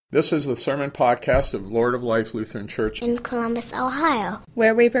This is the sermon podcast of Lord of Life Lutheran Church in Columbus, Ohio,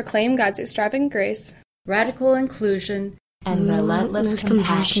 where we proclaim God's extravagant grace, radical inclusion, and relentless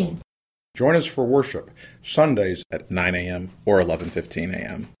compassion. Join us for worship, Sundays at 9 a.m. or 11:15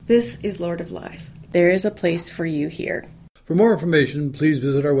 a.m. This is Lord of Life. There is a place for you here. For more information, please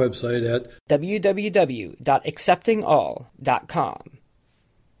visit our website at www.acceptingall.com.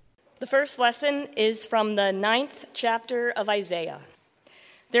 The first lesson is from the 9th chapter of Isaiah.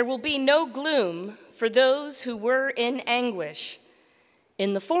 There will be no gloom for those who were in anguish.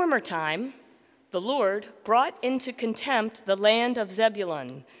 In the former time, the Lord brought into contempt the land of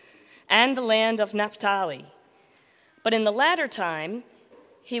Zebulun and the land of Naphtali. But in the latter time,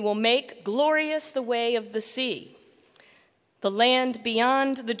 he will make glorious the way of the sea, the land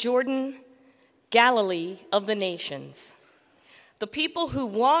beyond the Jordan, Galilee of the nations. The people who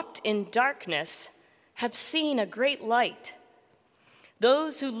walked in darkness have seen a great light.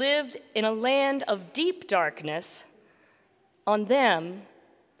 Those who lived in a land of deep darkness, on them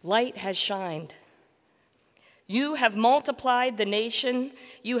light has shined. You have multiplied the nation,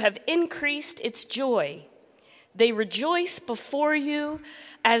 you have increased its joy. They rejoice before you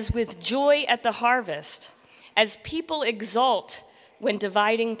as with joy at the harvest, as people exult when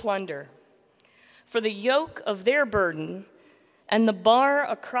dividing plunder. For the yoke of their burden and the bar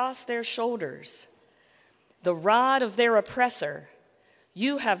across their shoulders, the rod of their oppressor,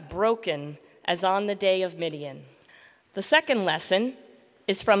 you have broken as on the day of Midian. The second lesson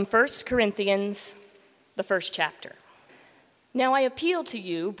is from 1 Corinthians, the first chapter. Now I appeal to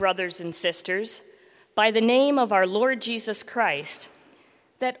you, brothers and sisters, by the name of our Lord Jesus Christ,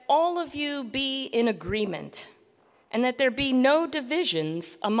 that all of you be in agreement, and that there be no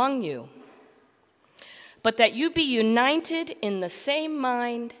divisions among you, but that you be united in the same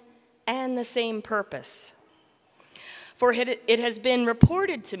mind and the same purpose. For it has been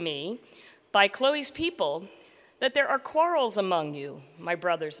reported to me by Chloe's people that there are quarrels among you, my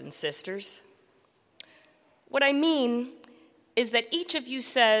brothers and sisters. What I mean is that each of you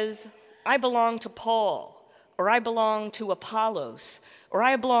says, I belong to Paul, or I belong to Apollos, or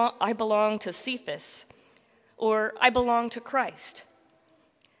I belong to Cephas, or I belong to Christ.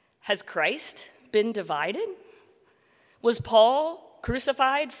 Has Christ been divided? Was Paul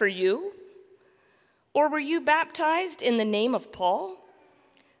crucified for you? Or were you baptized in the name of Paul?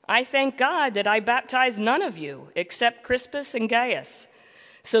 I thank God that I baptized none of you except Crispus and Gaius,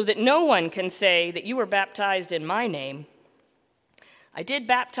 so that no one can say that you were baptized in my name. I did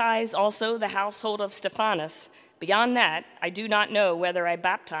baptize also the household of Stephanas. Beyond that, I do not know whether I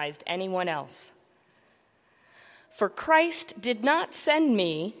baptized anyone else. For Christ did not send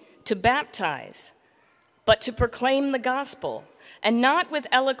me to baptize, but to proclaim the gospel, and not with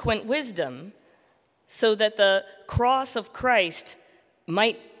eloquent wisdom, so that the cross of Christ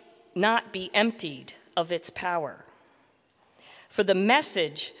might not be emptied of its power. For the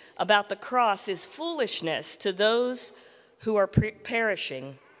message about the cross is foolishness to those who are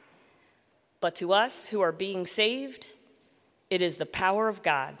perishing, but to us who are being saved, it is the power of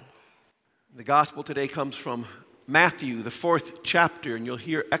God. The gospel today comes from Matthew, the 4th chapter, and you'll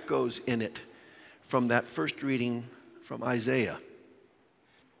hear echoes in it from that first reading from Isaiah.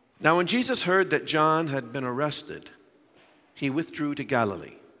 Now, when Jesus heard that John had been arrested, he withdrew to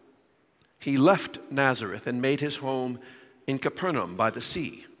Galilee. He left Nazareth and made his home in Capernaum by the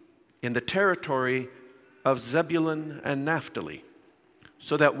sea, in the territory of Zebulun and Naphtali,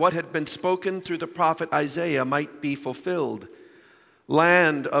 so that what had been spoken through the prophet Isaiah might be fulfilled.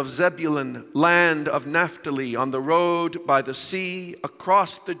 Land of Zebulun, land of Naphtali, on the road by the sea,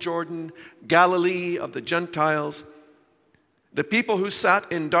 across the Jordan, Galilee of the Gentiles. The people who sat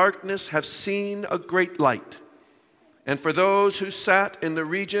in darkness have seen a great light. And for those who sat in the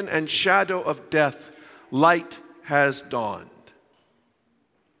region and shadow of death, light has dawned.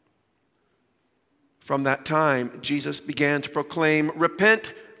 From that time, Jesus began to proclaim,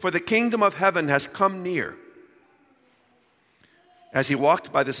 "Repent, for the kingdom of heaven has come near." As he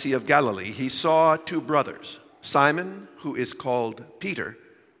walked by the Sea of Galilee, he saw two brothers, Simon, who is called Peter,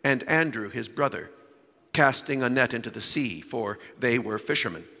 and Andrew, his brother, casting a net into the sea, for they were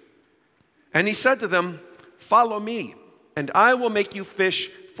fishermen. And he said to them, "Follow me, and I will make you fish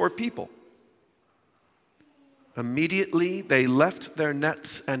for people." Immediately they left their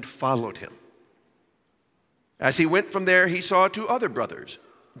nets and followed him. As he went from there, he saw two other brothers,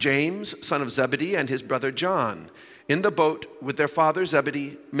 James, son of Zebedee, and his brother John, in the boat with their father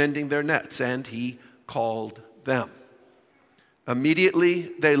Zebedee, mending their nets, and he called them.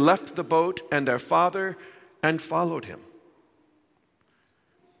 Immediately they left the boat and their father and followed him.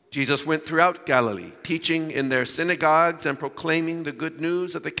 Jesus went throughout Galilee, teaching in their synagogues and proclaiming the good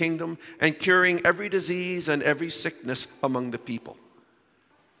news of the kingdom and curing every disease and every sickness among the people.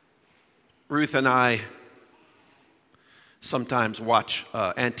 Ruth and I sometimes watch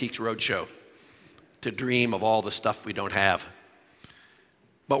Antiques Roadshow to dream of all the stuff we don't have.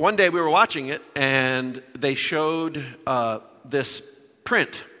 But one day we were watching it, and they showed this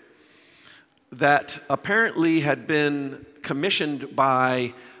print that apparently had been commissioned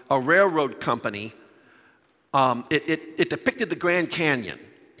by a railroad company. It depicted the Grand Canyon,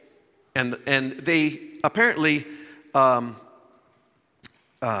 and they apparently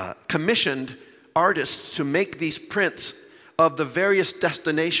commissioned artists to make these prints of the various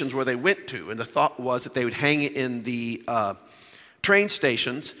destinations where they went to, and the thought was that they would hang it in the train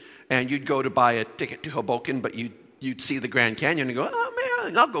stations, and you'd go to buy a ticket to Hoboken, but you'd see the Grand Canyon and go, oh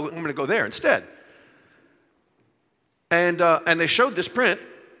man, I'm going to go there instead. And they showed this print,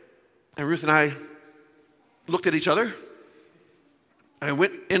 and Ruth and I looked at each other, and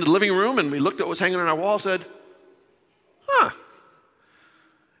went into the living room, and we looked at what was hanging on our wall and said, huh.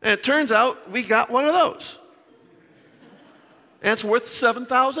 And it turns out we got one of those. And it's worth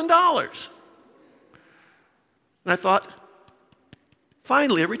 $7,000. And I thought,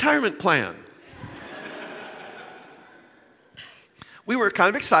 finally, a retirement plan. We were kind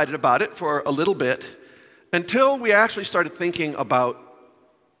of excited about it for a little bit until we actually started thinking about,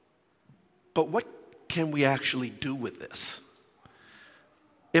 but what can we actually do with this?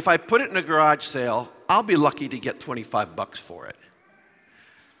 If I put it in a garage sale, I'll be lucky to get $25 for it.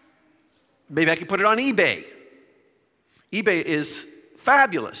 Maybe I can put it on eBay. eBay is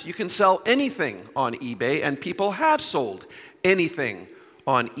fabulous. You can sell anything on eBay, and people have sold anything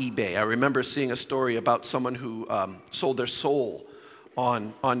on eBay. I remember seeing a story about someone who sold their soul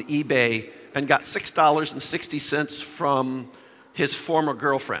on eBay and got $6.60 from his former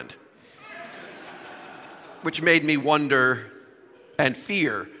girlfriend, which made me wonder and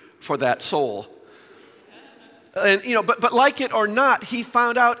fear for that soul. And but like it or not, he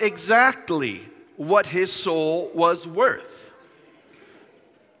found out exactly what his soul was worth.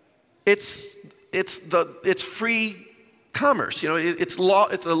 It's free commerce. It's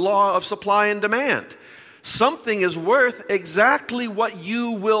the law of supply and demand. Something is worth exactly what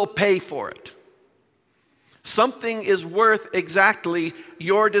you will pay for it. Something is worth exactly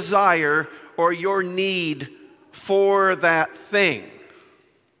your desire or your need for that thing.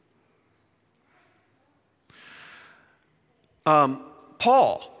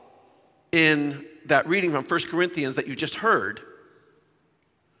 Paul, in that reading from 1 Corinthians that you just heard,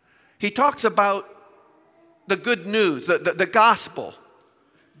 he talks about the good news, the gospel,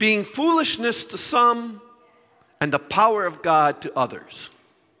 being foolishness to some and the power of God to others.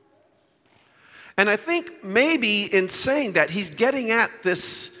 And I think maybe in saying that, he's getting at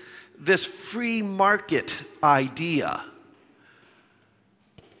this free market idea.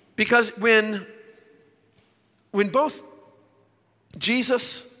 Because when both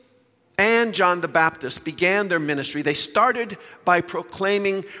Jesus and John the Baptist began their ministry, they started by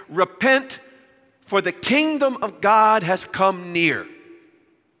proclaiming, "Repent, for the kingdom of God has come near."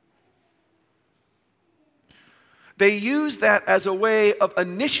 They used that as a way of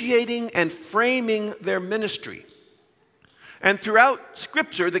initiating and framing their ministry. And throughout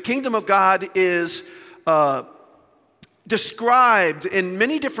Scripture, the kingdom of God is described in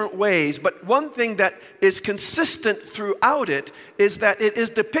many different ways, but one thing that is consistent throughout it is that it is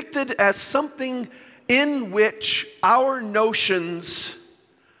depicted as something in which our notions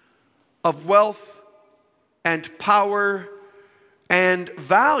of wealth and power and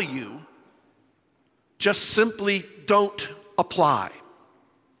value just simply don't apply.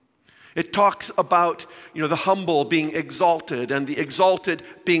 It talks about, the humble being exalted and the exalted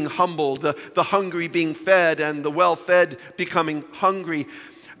being humbled, the hungry being fed and the well-fed becoming hungry.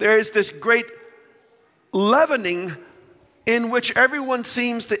 There is this great leavening in which everyone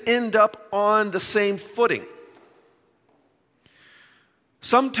seems to end up on the same footing.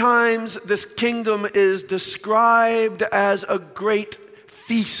 Sometimes this kingdom is described as a great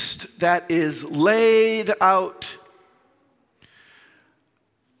feast that is laid out.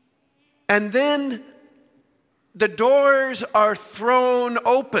 And then the doors are thrown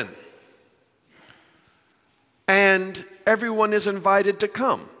open and everyone is invited to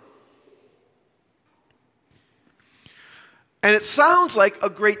come. And it sounds like a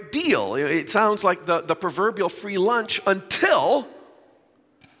great deal. It sounds like the proverbial free lunch until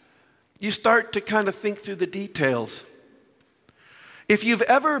you start to kind of think through the details. If you've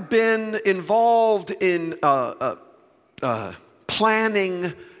ever been involved in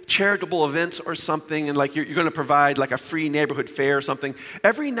planning charitable events or something, and like you're going to provide like a free neighborhood fair or something,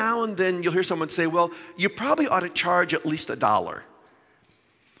 every now and then you'll hear someone say, well, you probably ought to charge at least $1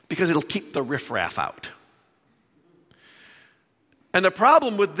 because it'll keep the riffraff out. And the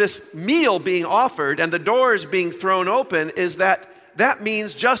problem with this meal being offered and the doors being thrown open is that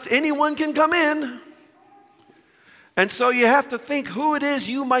means just anyone can come in. And so you have to think who it is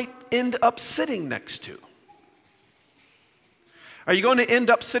you might end up sitting next to. Are you going to end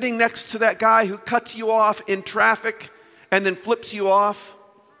up sitting next to that guy who cuts you off in traffic and then flips you off?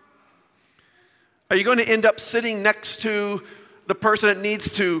 Are you going to end up sitting next to the person that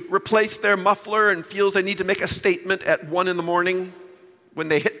needs to replace their muffler and feels they need to make a statement at 1 a.m. when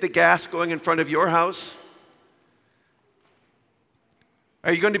they hit the gas going in front of your house?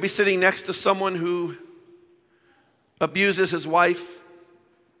 Are you going to be sitting next to someone who abuses his wife,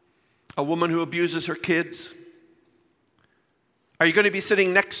 a woman who abuses her kids? Are you going to be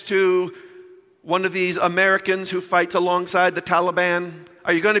sitting next to one of these Americans who fights alongside the Taliban?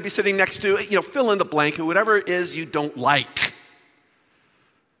 Are you going to be sitting next to, fill in the blank, whatever it is you don't like?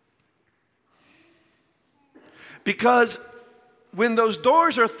 Because when those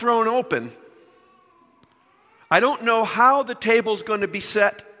doors are thrown open, I don't know how the table's going to be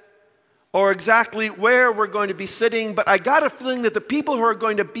set or exactly where we're going to be sitting, but I got a feeling that the people who are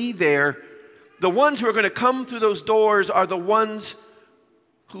going to be there, the ones who are going to come through those doors, are the ones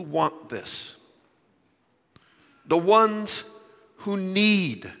who want this. The ones who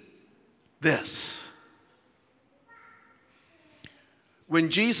need this. When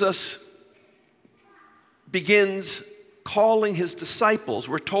Jesus begins calling his disciples,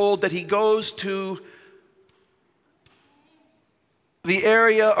 we're told that he goes to the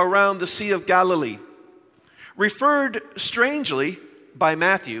area around the Sea of Galilee, referred strangely by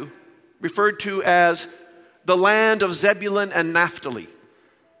Matthew, referred to as the land of Zebulun and Naphtali.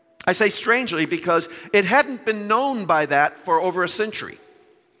 I say strangely because it hadn't been known by that for over a century.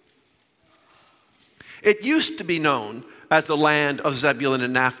 It used to be known as the land of Zebulun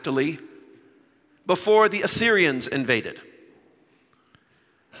and Naphtali before the Assyrians invaded.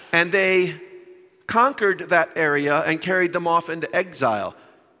 And they conquered that area and carried them off into exile.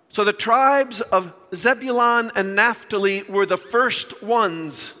 So the tribes of Zebulun and Naphtali were the first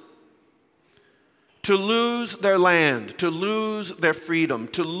ones to lose their land, to lose their freedom,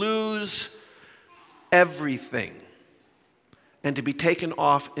 to lose everything, and to be taken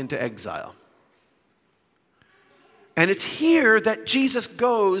off into exile. And it's here that Jesus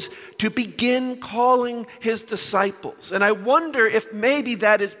goes to begin calling his disciples. And I wonder if maybe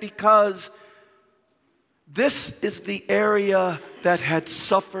that is because this is the area that had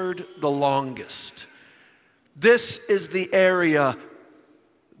suffered the longest. This is the area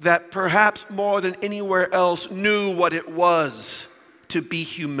that perhaps more than anywhere else knew what it was to be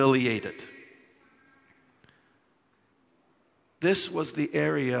humiliated. This was the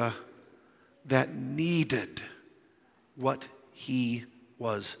area that needed what he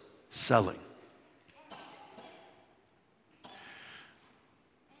was selling.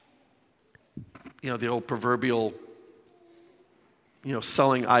 The old proverbial,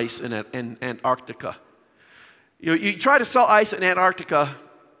 selling ice in Antarctica. You try to sell ice in Antarctica,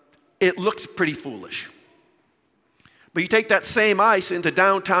 it looks pretty foolish. But you take that same ice into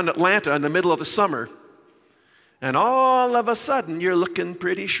downtown Atlanta in the middle of the summer, and all of a sudden, you're looking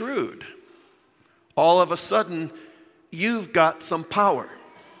pretty shrewd. All of a sudden, you've got some power.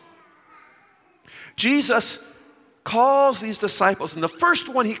 Jesus calls these disciples, and the first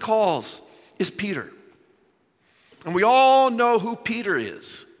one he calls is Peter. And we all know who Peter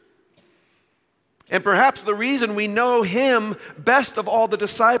is. And perhaps the reason we know him best of all the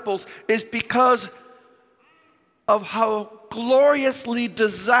disciples is because of how gloriously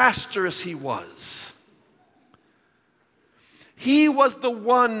disastrous he was. He was the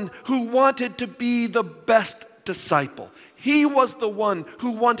one who wanted to be the best disciple. He was the one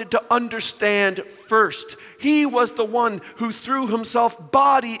who wanted to understand first. He was the one who threw himself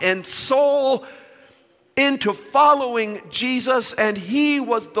body and soul into following Jesus, and he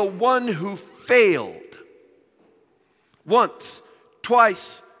was the one who failed. Once,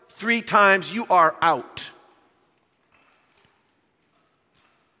 twice, 3 times, you are out.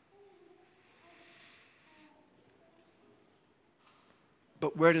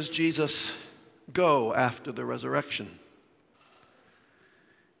 But where does Jesus go after the resurrection?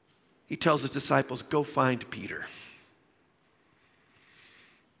 He tells his disciples, go find Peter.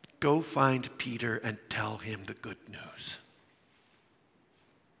 Go find Peter and tell him the good news.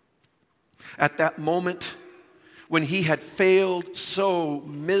 At that moment, when he had failed so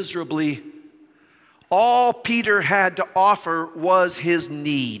miserably, All Peter had to offer was his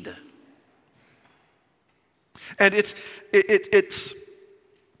need. And it's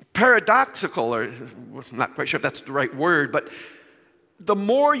paradoxical, or I'm not quite sure if that's the right word, but the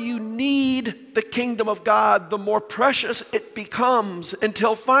more you need the kingdom of God, the more precious it becomes,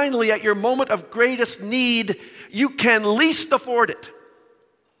 until finally, at your moment of greatest need, you can least afford it.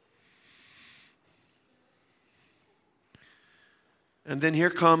 And then here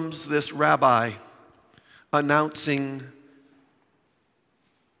comes this rabbi announcing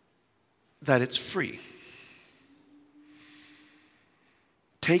that it's free.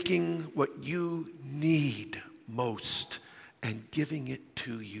 Taking what you need most and giving it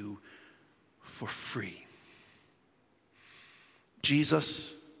to you for free.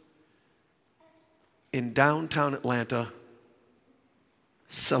 Jesus in downtown Atlanta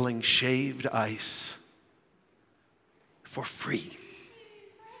selling shaved ice for free.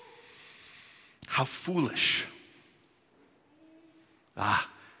 How foolish.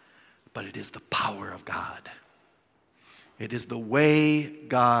 But it is the power of God. It is the way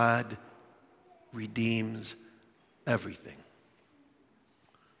God redeems everything.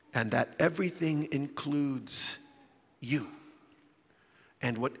 And that everything includes you.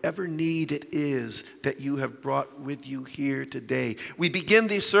 And whatever need it is that you have brought with you here today. We begin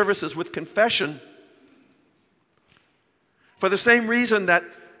these services with confession for the same reason that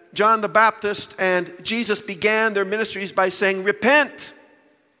John the Baptist and Jesus began their ministries by saying, repent,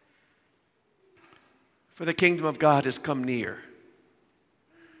 for the kingdom of God has come near.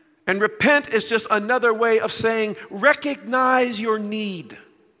 And repent is just another way of saying, recognize your need.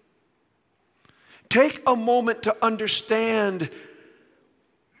 Take a moment to understand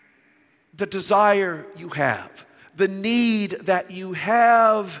the desire you have, the need that you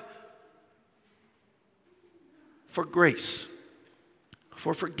have for grace,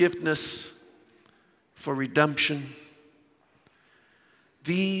 for forgiveness, for redemption.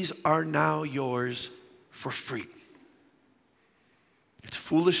 These are now yours for free. It's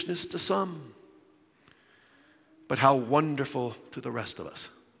foolishness to some, but how wonderful to the rest of us.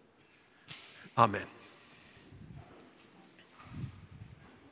 Amen.